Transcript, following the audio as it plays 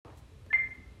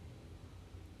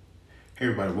Hey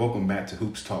everybody, welcome back to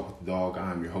Hoopz Talk with the Dog.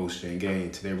 I'm your host, Jane Gay,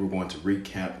 and today we're going to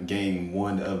recap Game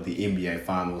 1 of the NBA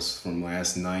Finals from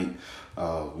last night.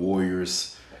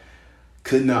 Warriors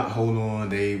could not hold on.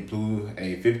 They blew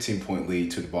a 15-point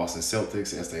lead to the Boston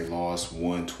Celtics as they lost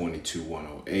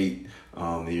 122-108.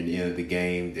 Near the end of the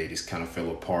game, they just kind of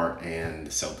fell apart, and the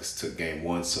Celtics took Game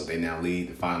 1, so they now lead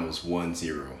the Finals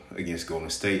 1-0 against Golden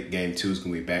State. Game 2 is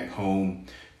going to be back home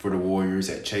for the Warriors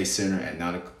at Chase Center at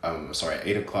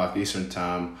 8 o'clock Eastern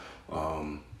Time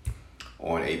on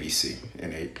ABC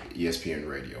and ESPN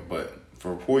Radio. But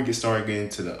before we get started getting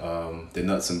into the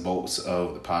nuts and bolts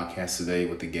of the podcast today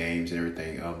with the games and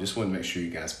everything, just want to make sure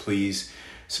you guys please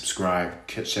subscribe,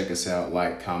 check us out,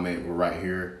 like, comment. We're right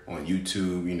here on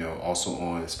YouTube, also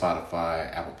on Spotify,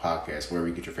 Apple Podcasts, wherever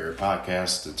you get your favorite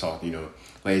podcasts to talk,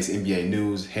 latest NBA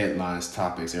news, headlines,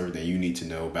 topics, everything you need to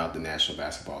know about the National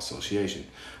Basketball Association.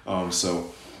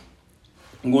 So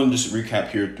I'm going to just recap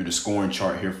here through the scoring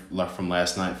chart here from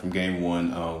last night from Game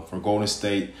 1. For Golden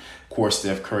State, of course,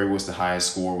 Steph Curry was the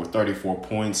highest scorer with 34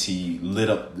 points. He lit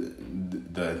up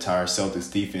the entire Celtics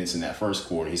defense in that first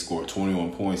quarter. He scored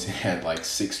 21 points and had like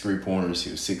 6 3-pointers.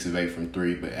 He was 6 of 8 from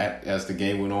 3. But as the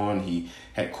game went on, he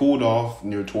had cooled off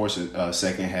near towards the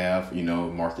second half.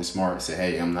 Marcus Smart said,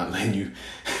 "Hey, I'm not letting you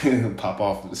pop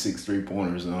off the 6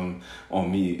 3-pointers on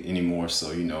me anymore."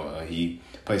 So, he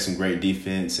played some great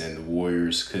defense, and the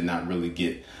Warriors could not really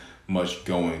get much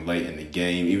going late in the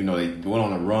game, even though they went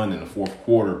on a run in the fourth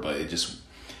quarter, but it just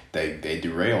they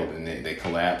derailed and they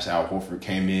collapsed. Al Horford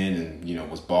came in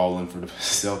and was balling for the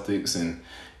Celtics, and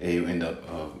they end up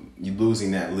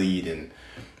losing that lead and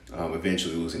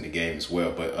eventually losing the game as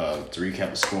well. But to recap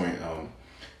the scoring,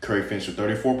 Curry finished with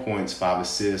 34 points, 5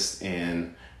 assists,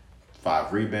 and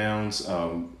 5 rebounds.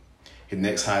 His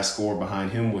next highest scorer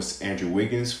behind him was Andrew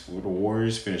Wiggins for the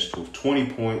Warriors, finished with 20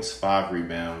 points, 5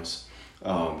 rebounds.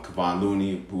 Kevon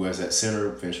Looney, who was at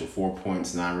center, finished with 4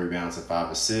 points, 9 rebounds, and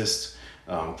 5 assists.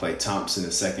 Klay Thompson,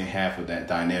 the second half of that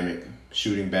dynamic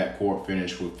shooting backcourt,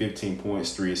 finished with 15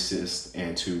 points, 3 assists,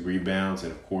 and 2 rebounds.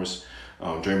 And, of course,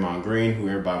 Draymond Green, who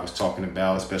everybody was talking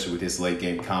about, especially with his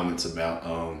late-game comments about,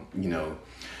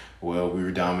 well, we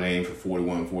were dominating for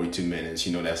 41, 42 minutes.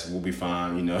 We'll be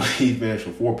fine. He finished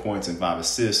with 4 points and 5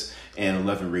 assists and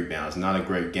 11 rebounds. Not a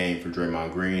great game for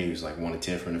Draymond Green. He was like 1 of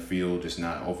 10 from the field. Just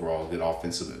not overall a good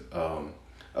offensive,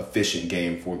 efficient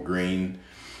game for Green.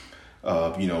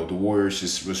 The Warriors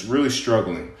just was really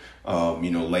struggling,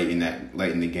 late in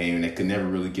the game, and they could never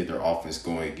really get their offense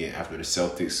going again after the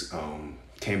Celtics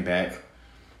came back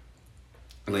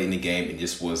late in the game, and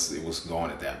it was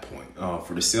gone at that point.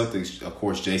 For the Celtics, of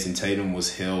course, Jason Tatum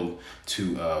was held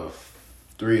to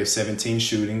 3 of 17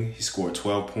 shooting. He scored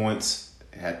 12 points,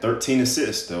 had 13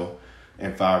 assists though,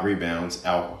 and 5 rebounds.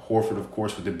 Al Horford, of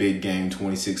course, with the big game,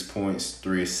 26 points,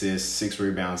 3 assists, 6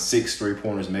 rebounds, 6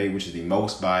 3-pointers made, which is the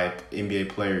most by an NBA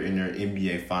player in their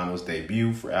NBA Finals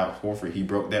debut for Al Horford. He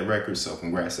broke that record, so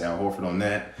congrats to Al Horford on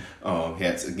that. He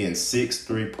had, again, 6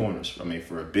 3-pointers.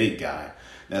 For a big guy,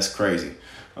 that's crazy,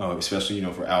 especially,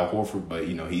 for Al Horford. But,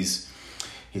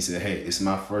 he said, "Hey, it's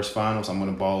my first Finals. I'm going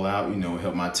to ball out,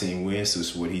 help my team win." So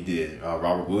this is what he did.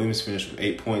 Robert Williams finished with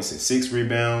 8 points and 6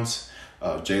 rebounds.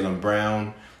 Jaylen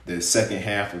Brown, the second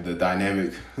half of the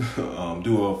dynamic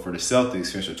duo for the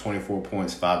Celtics, finished with 24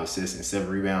 points, 5 assists, and 7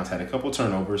 rebounds. Had a couple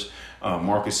turnovers.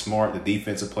 Marcus Smart, the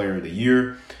defensive player of the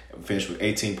year, finished with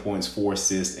 18 points, 4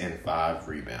 assists, and 5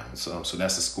 rebounds. So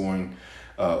that's the scoring.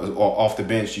 Off the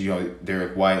bench,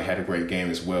 Derrick White had a great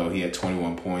game as well. He had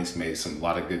 21 points, made a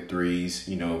lot of good threes,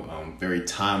 very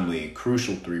timely and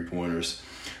crucial 3-pointers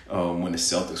when the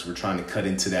Celtics were trying to cut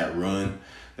into that run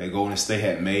that Golden State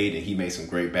had made, and he made some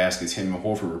great baskets. Him and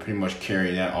Horford were pretty much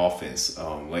carrying that offense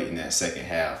late in that second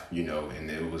half,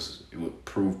 and it would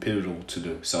prove pivotal to the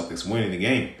Celtics winning the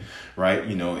game, right?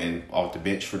 And off the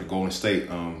bench for the Golden State,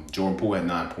 Jordan Poole had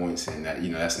 9 points, and that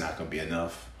that's not going to be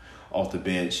enough off the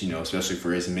bench, especially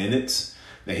for his minutes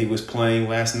that he was playing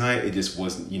last night. It just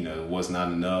wasn't, was not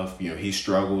enough. He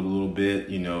struggled a little bit,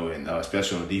 and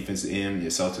especially on the defensive end. The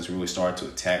Celtics really started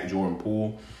to attack Jordan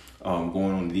Poole.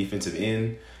 Going on the defensive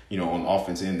end, on the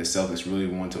offense end, the Celtics really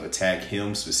wanted to attack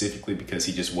him specifically because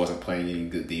he just wasn't playing any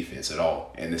good defense at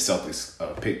all. And the Celtics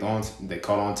they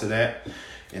caught on to that,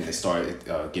 and they started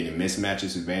getting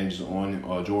mismatches, advantages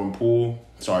on Jordan Poole,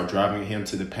 started driving him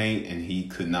to the paint, and he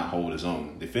could not hold his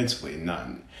own defensively,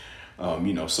 nothing.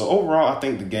 So overall, I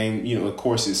think the game, of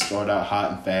course, it started out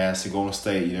hot and fast. To Golden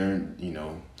State, they're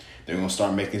going to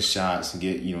start making shots and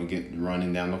get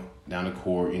running down the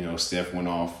court. Steph went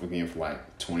off again for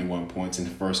like 21 points in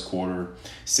the first quarter,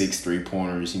 6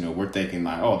 3-pointers. We're thinking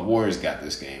like, oh, the Warriors got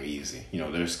this game easy.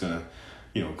 They're just going to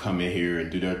come in here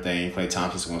and do their thing. Klay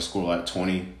Thompson's going to score like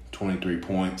 20, 23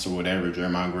 points or whatever.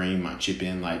 Draymond Green might chip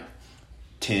in like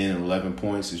 10 or 11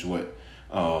 points is what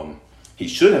he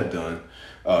should have done.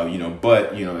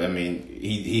 But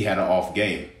he had an off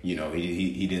game.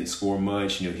 He didn't score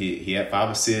much. He had 5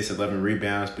 assists, 11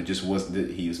 rebounds, but just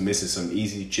he was missing some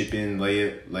easy chip in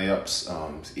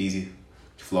layups, easy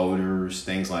floaters,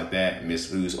 things like that. He was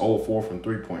 0-4 from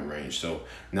 3-point range, so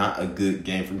not a good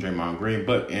game from Draymond Green.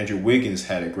 But Andrew Wiggins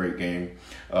had a great game,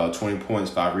 20 points,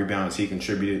 5 rebounds. He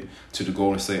contributed to the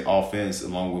Golden State offense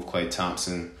along with Klay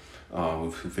Thompson,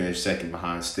 who finished second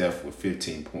behind Steph with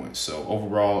 15 points. So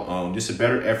overall, just a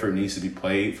better effort needs to be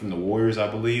played from the Warriors, I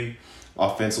believe,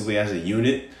 offensively as a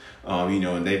unit.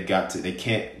 And they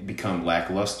can't become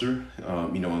lackluster,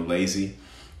 and lazy,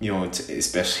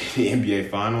 especially in the NBA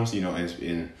Finals,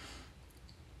 and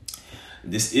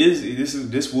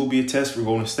this will be a test for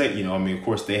Golden State. Of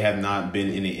course, they have not been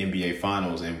in the NBA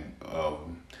Finals and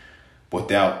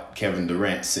without Kevin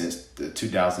Durant since the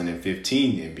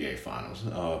 2015 NBA Finals,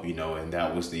 and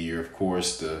that was the year, of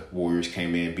course, the Warriors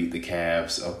came in, beat the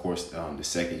Cavs, of course, the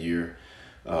second year,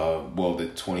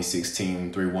 the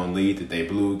 2016 3-1 lead that they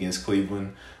blew against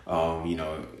Cleveland.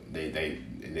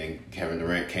 And then Kevin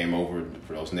Durant came over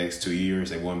for those next 2 years.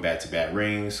 They won back-to-back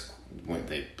rings.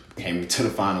 They came to the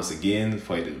finals again,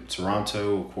 played in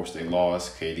Toronto. Of course, they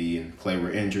lost. KD and Klay were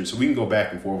injured. So we can go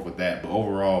back and forth with that. But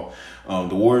overall,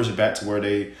 the Warriors are back to where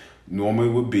they normally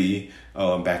would be,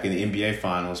 back in the NBA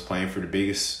Finals, playing for the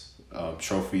biggest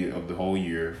trophy of the whole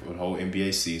year, for the whole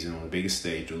NBA season, on the biggest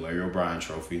stage, the Larry O'Brien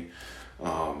Trophy.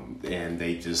 And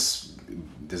they just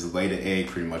laid an egg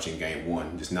pretty much in game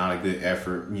one. Just not a good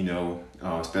effort,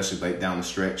 especially late down the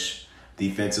stretch.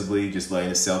 Defensively, just letting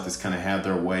the Celtics kind of have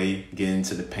their way, get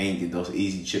into the paint, get those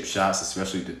easy chip shots,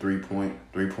 especially the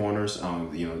three-pointers.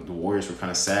 The Warriors were kind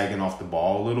of sagging off the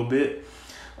ball a little bit,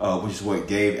 which is what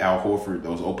gave Al Horford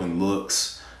those open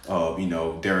looks.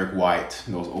 Derrick White,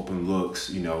 those open looks.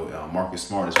 Marcus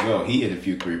Smart as well. He hit a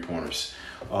few three-pointers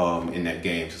in that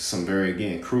game. So some very,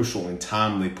 again, crucial and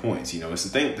timely points. It's the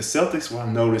thing. The Celtics, what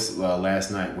I noticed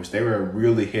last night, was they were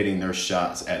really hitting their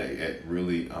shots at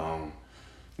really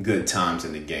good times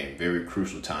in the game, very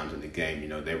crucial times in the game.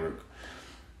 They were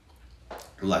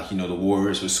like, the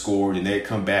Warriors would score and they'd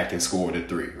come back and score the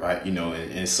three, right?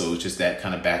 And so it's just that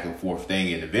kind of back and forth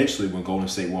thing. And eventually when Golden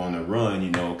State went on a run,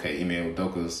 Ime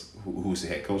Udoka, who's the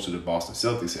head coach of the Boston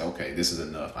Celtics, said, okay, this is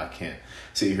enough. I can't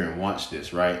sit here and watch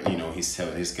this, right? He's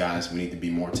telling his guys, we need to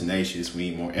be more tenacious. We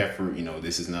need more effort.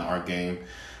 This is not our game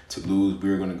to lose.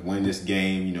 We're going to win this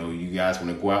game. You guys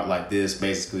want to go out like this,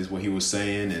 basically, is what he was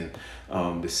saying. And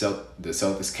the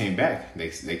Celtics came back.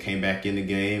 They came back in the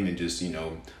game and just,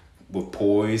 with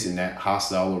poise in that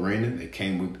hostile arena. They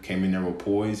came in there with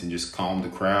poise and just calmed the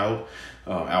crowd.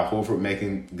 Al Horford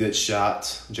making good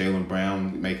shots. Jaylen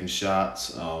Brown making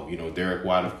shots. Derrick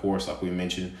White, of course, like we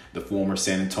mentioned, the former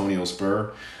San Antonio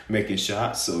Spur, making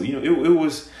shots. So, it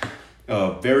was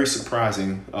very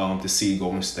surprising to see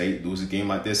Golden State lose a game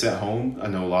like this at home. I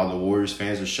know a lot of the Warriors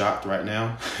fans are shocked right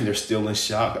now. They're still in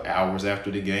shock hours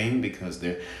after the game because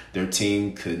their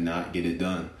team could not get it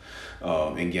done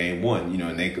in game one.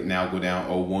 And they now go down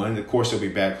 0-1. Of course, they'll be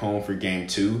back home for game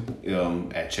two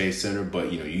at Chase Center.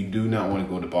 But, you do not want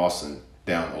to go to Boston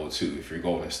down 0-2 if you're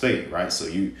Golden State, right? So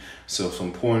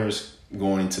some pointers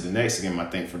going into the next game, I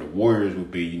think, for the Warriors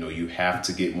would be, you have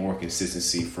to get more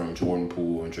consistency from Jordan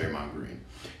Poole and Draymond Green.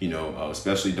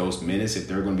 Especially those minutes. If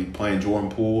they're going to be playing Jordan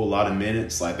Poole a lot of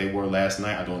minutes like they were last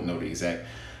night, I don't know the exact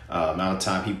amount of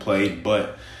time he played,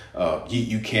 but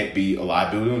you can't be a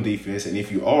liability on defense. And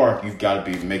if you are, you've got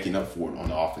to be making up for it on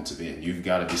the offensive end. You've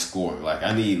got to be scoring. Like,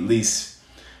 I need at least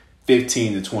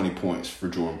 15 to 20 points for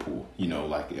Jordan Poole,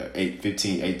 18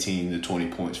 to 20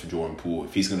 points for Jordan Poole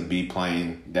if he's going to be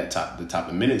playing the type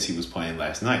of minutes he was playing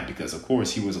last night, because, of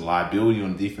course, he was a liability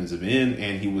on the defensive end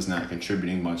and he was not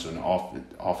contributing much on the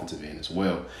offensive end as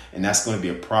well. And that's going to be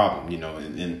a problem,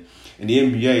 and in the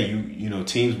NBA,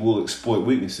 teams will exploit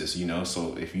weaknesses,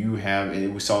 so if you have,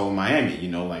 and we saw in Miami,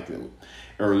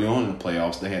 early on in the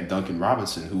playoffs, they had Duncan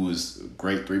Robinson, who was a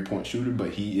great three-point shooter,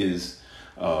 but he's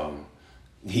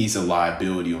a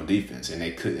liability on defense, and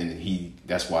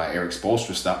that's why Eric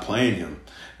Spoelstra stopped playing him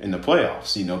in the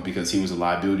playoffs, because he was a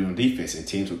liability on defense and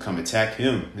teams would come attack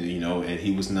him, and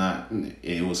he was not,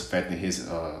 it was affecting his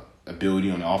ability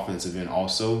on the offensive end,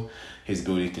 also his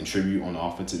ability to contribute on the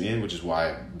offensive end, which is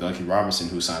why Duncan Robinson,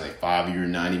 who signed a 5-year,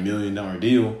 $90 million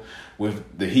deal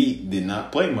with the Heat, did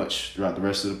not play much throughout the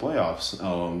rest of the playoffs.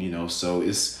 So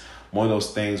it's one of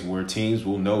those things where teams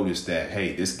will notice that,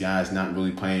 hey, this guy's not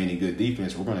really playing any good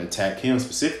defense. We're going to attack him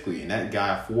specifically. And that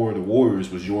guy for the Warriors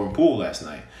was Jordan Poole last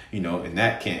night. And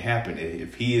that can't happen.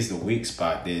 If he is the weak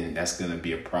spot, then that's going to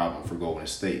be a problem for Golden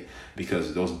State,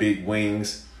 because those big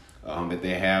wings that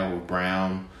they have with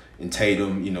Brown and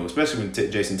Tatum, especially when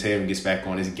Jason Tatum gets back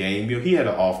on his game. He had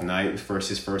an off night, his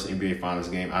first NBA Finals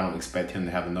game. I don't expect him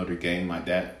to have another game like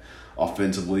that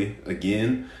offensively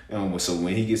again. So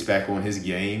when he gets back on his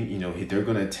game, they're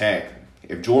going to attack.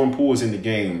 If Jordan Poole is in the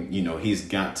game,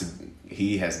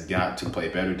 he has got to play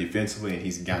better defensively, and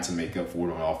he's got to make up for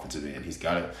it on the offensive end. He's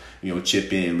got to,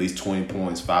 chip in at least 20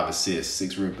 points, 5 assists,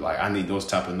 6 rebounds. I need those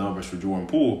type of numbers for Jordan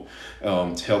Poole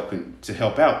to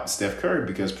help out Steph Curry,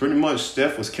 because pretty much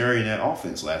Steph was carrying that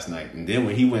offense last night. And then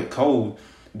when he went cold,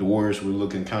 the Warriors were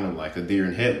looking kind of like a deer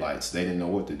in headlights. They didn't know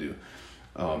what to do.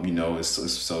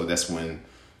 So that's when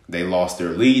they lost their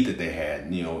lead that they had,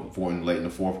 late in the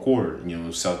fourth quarter.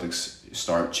 Celtics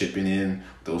start chipping in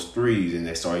those threes, and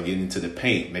they started getting into the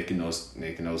paint, making those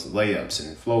layups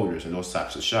and floaters and those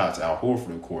types of shots. Al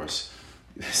Horford, of course,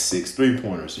 6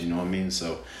 3-pointers,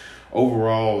 So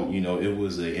overall, it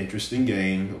was an interesting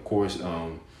game. Of course,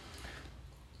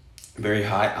 very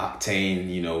high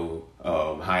octane,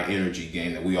 high energy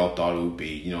game that we all thought it would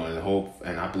be,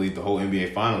 and I believe the whole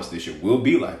NBA Finals this year will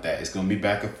be like that. It's going to be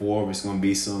back and forth. It's going to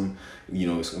be some,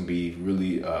 it's going to be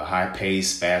really high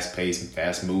paced,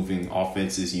 fast moving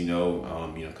offenses,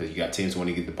 because you got teams want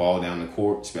to get the ball down the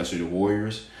court, especially the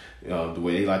Warriors, the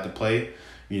way they like to play.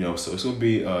 So it's going to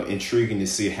be intriguing to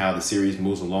see how the series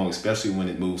moves along, especially when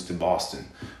it moves to Boston,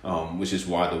 which is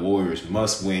why the Warriors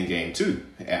must win Game 2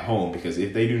 at home, because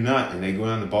if they do not and they go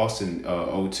down to Boston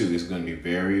 0-2, it's going to be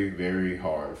very, very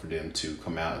hard for them to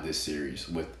come out of this series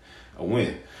with a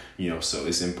win. So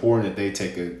it's important that they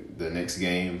take the next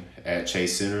game at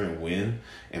Chase Center and win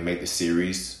and make the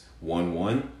series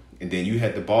 1-1. And then you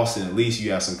had the Boston, at least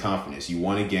you have some confidence. You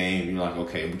won a game. You're like,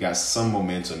 okay, we got some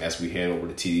momentum as we head over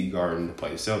to TD Garden to play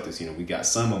the Celtics. We got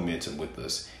some momentum with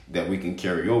us that we can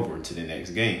carry over into the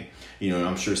next game. And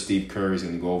I'm sure Steve Kerr is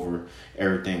going to go over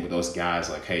everything with those guys.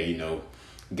 Like, hey,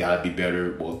 got to be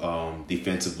better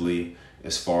defensively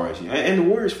as far as, and the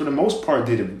Warriors for the most part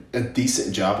did a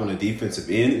decent job on the defensive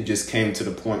end. It just came to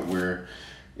the point where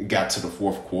it got to the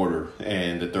fourth quarter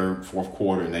and the fourth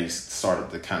quarter, and they started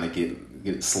to kind of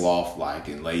get sloth-like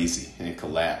and lazy and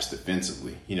collapse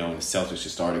defensively, and the Celtics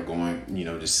just started going,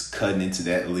 just cutting into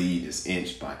that lead just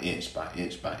inch by inch by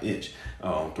inch by inch,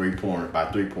 3-pointer by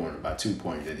 3-pointer by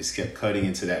 2-pointer. They just kept cutting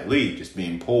into that lead, just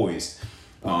being poised,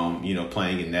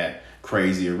 playing in that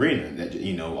crazy arena that,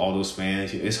 all those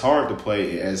fans. It's hard to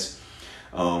play as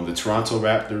the Toronto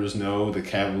Raptors know, the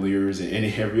Cavaliers, and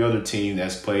every other team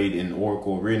that's played in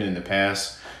Oracle Arena in the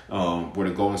past. Where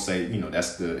the Golden State,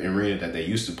 that's the arena that they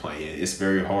used to play in. It's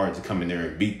very hard to come in there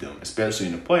and beat them, especially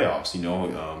in the playoffs.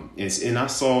 And I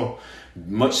saw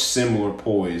much similar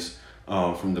poise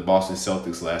from the Boston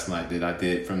Celtics last night that I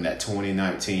did from that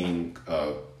 2019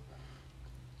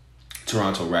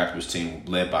 Toronto Raptors team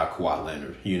led by Kawhi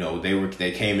Leonard.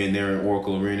 They came in there in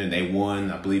Oracle Arena. They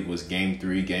won, I believe it was Game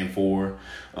 3, Game 4.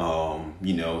 And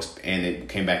they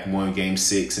came back and won Game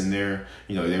 6 in there.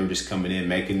 They were just coming in,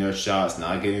 making their shots,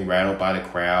 not getting rattled by the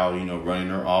crowd, running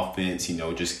their offense,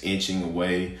 just inching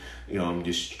away,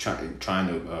 just trying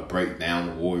to break down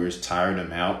the Warriors, tire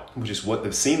them out, which is what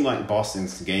it seemed like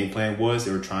Boston's game plan was.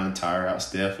 They were trying to tire out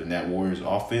Steph and that Warriors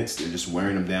offense. They're just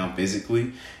wearing them down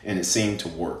physically, and it seemed to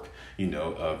work.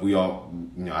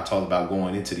 I talked about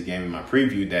going into the game in my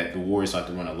preview that the Warriors like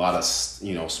to run a lot of,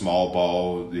 small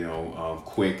ball,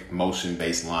 quick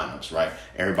motion-based lineups, right?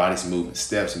 Everybody's moving,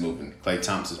 Steph's moving, Klay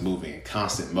Thompson's moving in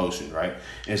constant motion, right?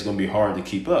 And it's going to be hard to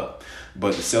keep up.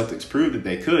 But the Celtics proved that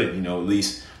they could, at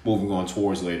least moving on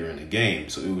towards later in the game.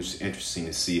 So it was interesting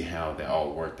to see how that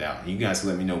all worked out. And you guys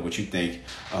let me know what you think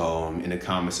in the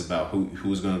comments about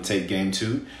who's going to take Game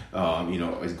 2.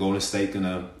 Is Golden State going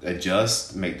to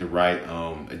adjust, make the right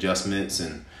adjustments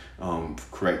and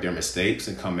correct their mistakes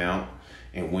and come out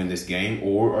and win this game?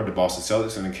 Or are the Boston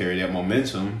Celtics going to carry that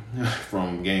momentum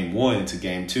from Game 1 into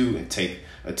Game 2 and take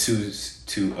a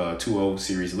 2-0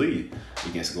 series lead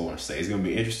against Golden State? It's going to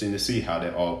be interesting to see how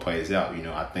that all plays out.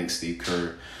 I think Steve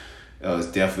Kerr is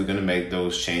definitely going to make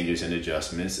those changes and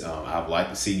adjustments. I'd like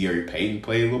to see Gary Payton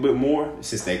play a little bit more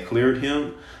since they cleared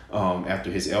him after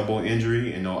his elbow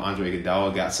injury. Andre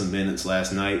Iguodala got some minutes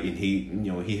last night, and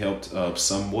he helped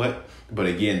somewhat. But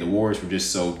again, the Warriors were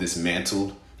just so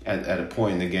dismantled at a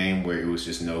point in the game where it was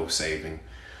just no saving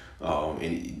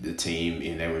in the team,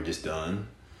 and they were just done.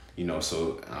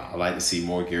 So I like to see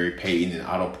more Gary Payton and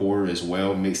Otto Porter as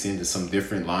well mixed into some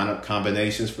different lineup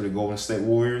combinations for the Golden State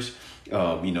Warriors.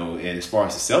 And as far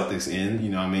as the Celtics end,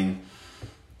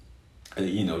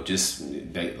 just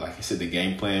like I said, the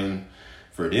game plan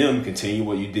for them, continue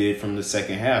what you did from the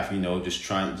second half. Just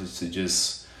trying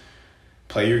to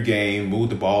play your game, move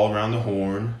the ball around the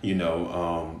horn.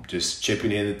 Just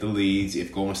chipping in at the leads.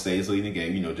 If Golden State is leading the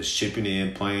game, just chipping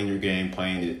in, playing your game,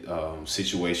 playing it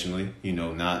situationally.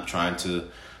 Not trying to,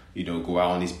 go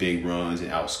out on these big runs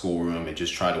and outscore them and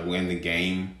just try to win the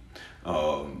game.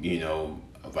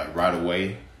 Like right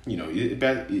away. You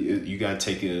got to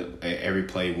take it every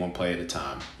play, one play at a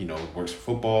time. It works for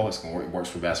football. It works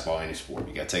for basketball, any sport.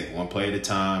 You got to take one play at a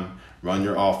time, run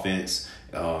your offense,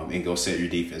 and go set your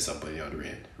defense up on the other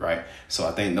end, right? So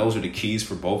I think those are the keys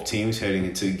for both teams heading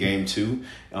into game 2.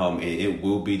 And it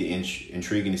will be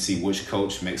intriguing to see which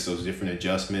coach makes those different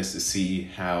adjustments to see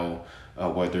how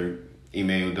whether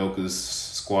Ime Udoka's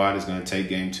squad is going to take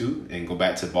game 2 and go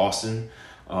back to Boston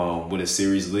with a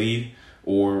series lead.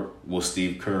 Or will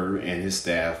Steve Kerr and his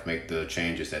staff make the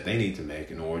changes that they need to make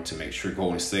in order to make sure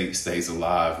Golden State stays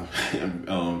alive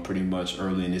pretty much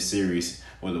early in this series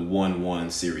with a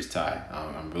 1-1 series tie?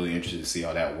 I'm really interested to see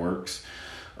how that works,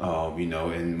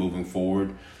 and moving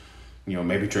forward.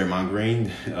 Maybe Draymond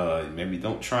Green, maybe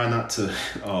don't try not to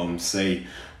say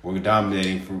we were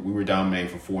dominating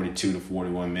for 42 to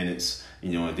 41 minutes,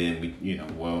 and then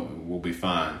we'll be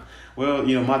fine. Well,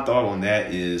 my thought on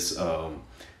that is,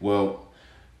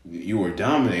 you were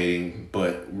dominating,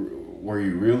 but were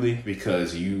you really?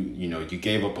 Because you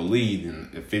gave up a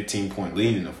 15-point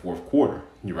lead in the fourth quarter,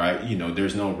 right?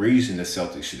 There's no reason the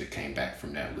Celtics should have came back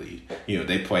from that lead.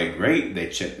 They played great. They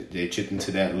chipped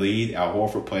into that lead. Al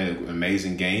Horford played an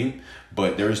amazing game,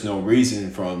 but there's no reason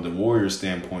from the Warriors'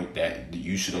 standpoint that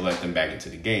you should have let them back into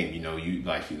the game.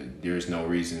 There's no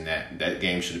reason that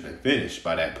game should have been finished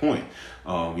by that point.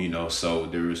 So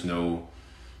there was no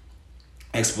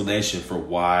explanation for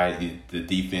why the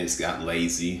defense got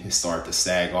lazy and started to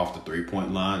sag off the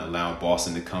 3-point line, allowing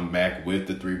Boston to come back with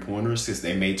the 3-pointers, because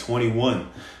they made 21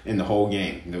 in the whole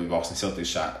game. The Boston Celtics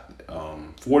shot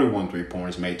 41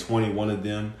 3-pointers, made 21 of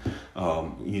them.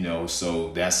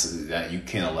 So that you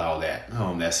can't allow that.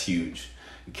 That's huge.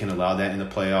 You can't allow that in the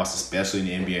playoffs, especially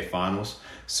in the NBA Finals.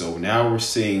 So now we're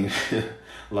seeing a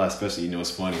lot, especially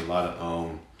it's funny. A lot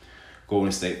of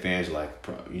Golden State fans are like,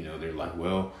 they're like,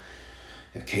 well,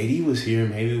 if KD was here,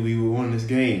 maybe we would win this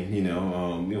game.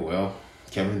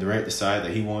 Kevin Durant decided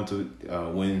that he wanted to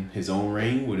win his own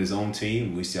ring with his own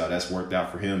team. We see how that's worked out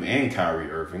for him and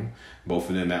Kyrie Irving, both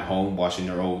of them at home watching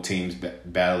their old teams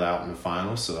battle out in the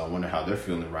finals. So I wonder how they're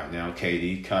feeling right now,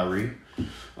 KD, Kyrie,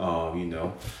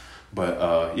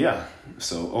 But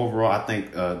so overall, I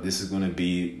think this is going to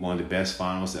be one of the best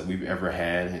finals that we've ever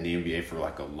had in the NBA for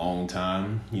like a long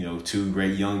time. Two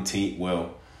great young teams.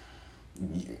 Well,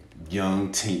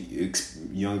 young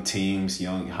teams,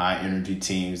 young high energy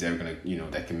teams that are gonna,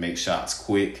 that can make shots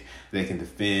quick, they can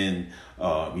defend,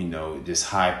 just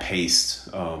high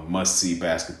paced, must see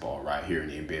basketball right here in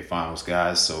the NBA Finals,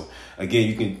 guys. So again,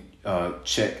 you can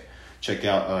check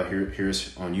out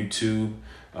here's on YouTube.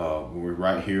 We're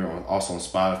right here also on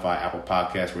Spotify, Apple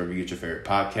Podcasts, wherever you get your favorite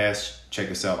podcasts.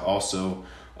 Check us out also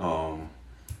on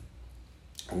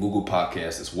Google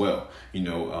Podcasts as well.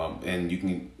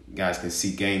 And guys can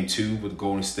see game 2 with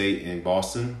Golden State in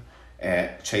Boston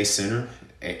at Chase Center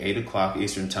at 8 o'clock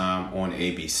Eastern Time on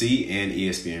ABC and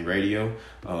ESPN Radio.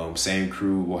 Same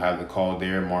crew will have the call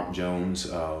there. Mark Jones,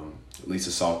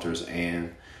 Lisa Salters,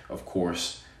 and of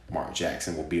course Mark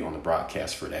Jackson will be on the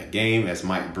broadcast for that game, as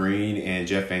Mike Breen and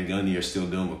Jeff Van Gundy are still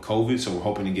dealing with COVID. So we're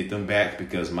hoping to get them back,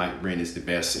 because Mike Breen is the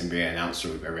best NBA announcer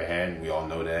we've ever had, and we all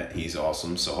know that. He's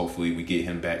awesome. So hopefully we get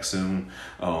him back soon.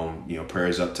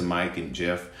 Prayers up to Mike and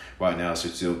Jeff right now, so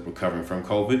still recovering from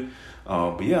COVID.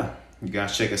 You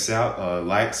guys check us out.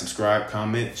 Like, subscribe,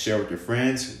 comment, share with your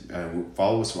friends.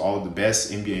 Follow us for all of the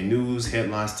best NBA news,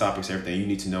 headlines, topics, everything you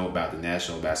need to know about the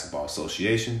National Basketball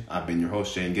Association. I've been your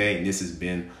host, Shane Gay, and this has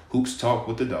been Hoopz Talk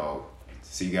with the Dog.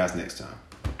 See you guys next time.